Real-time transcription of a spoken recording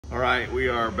All right, we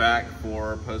are back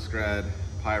for Post-Grad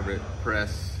Pirate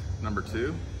Press number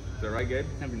 2. Is that right, Gabe?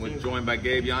 We're joined by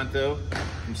Gabe Yonto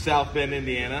from SouthBend,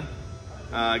 Indiana.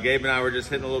 Gabe and I were just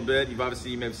hitting a little bit. You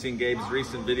may have seen Gabe's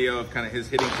recent video of kind of his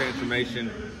hitting transformation.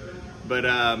 But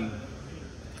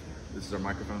this is our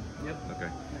microphone? Yep.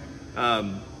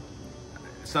 Okay.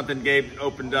 Something Gabe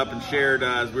opened up and shared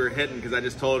as we were hitting, because I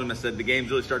just told him, I said, the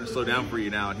game's really starting to slow down for you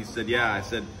now. And he said, yeah. I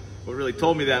said, what really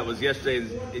told me that was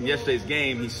in yesterday's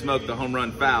game, he smoked the home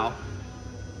run foul.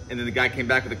 And then the guy came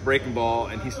back with a breaking ball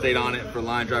and he stayed on it for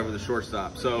line drive with a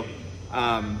shortstop. So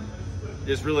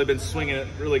just really been swinging it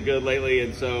really good lately.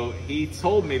 And so he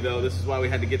told me, though, this is why we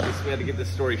had to get this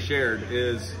story shared,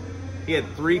 is he had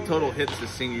 3 total hits his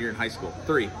senior year in high school.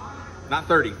 3, not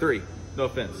 30, 3. No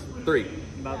offense, 3.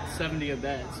 About 70 at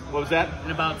bats. What was that?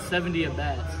 And about 70 at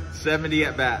bats. 70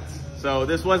 at bats. So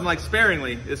this wasn't like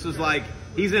sparingly. This was like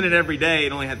he's in it every day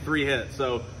and only had 3 hits.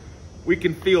 So we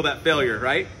can feel that failure,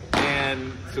 right?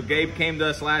 And so Gabe came to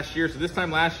us last year. So this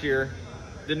time last year,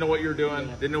 didn't know what you were doing,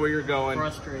 didn't know where you were going.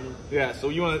 Frustrated. Yeah. So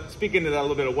you want to speak into that a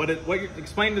little bit of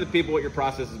explain to the people what your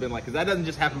process has been like, because that doesn't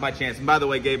just happen by chance. And by the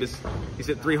way, Gabe he's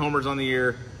hit 3 homers on the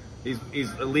year.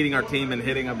 He's leading our team in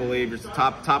hitting, I believe. He's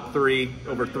top 3,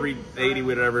 over 380,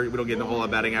 whatever. We don't get into a whole lot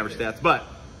of batting average stats, but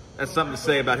that's something to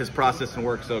say about his process and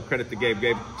work. So credit to Gabe.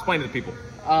 Gabe, explain to the people.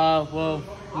 Well,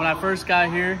 when I first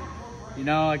got here, you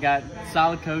know, I got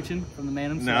solid coaching from the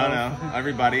man himself. No,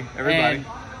 everybody. And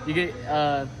you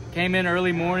came in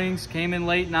early mornings, came in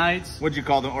late nights. What'd you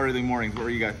call them early mornings? What were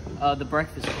you guys? The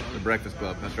Breakfast Club. The Breakfast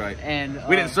Club, that's right. And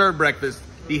we didn't serve breakfast.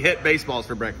 He hit baseballs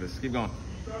for breakfast. Keep going.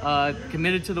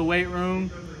 Committed to the weight room,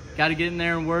 got to get in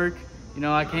there and work. You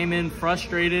know, I came in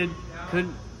frustrated.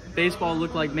 Baseball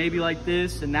looked like maybe like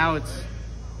this, and now it's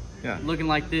looking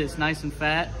like this, nice and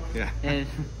fat. Yeah. And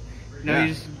you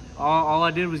know, all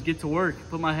I did was get to work,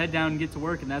 put my head down and get to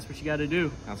work, and that's what you got to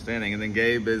do. Outstanding. And then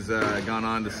Gabe has gone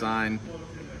on to sign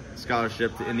a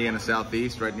scholarship to Indiana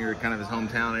Southeast, right near kind of his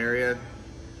hometown area,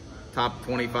 top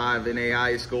 25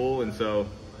 NAIA school, and so.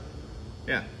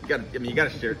 Yeah, you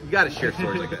got to share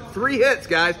stories like that. 3 hits,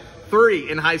 guys. 3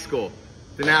 in high school.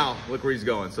 So now, look where he's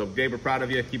going. So, Gabe, we're proud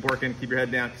of you. Keep working. Keep your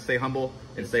head down. Stay humble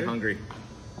and stay hungry.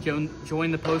 Join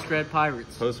the Post-Grad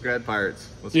Pirates. Post-Grad Pirates.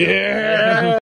 Let's go.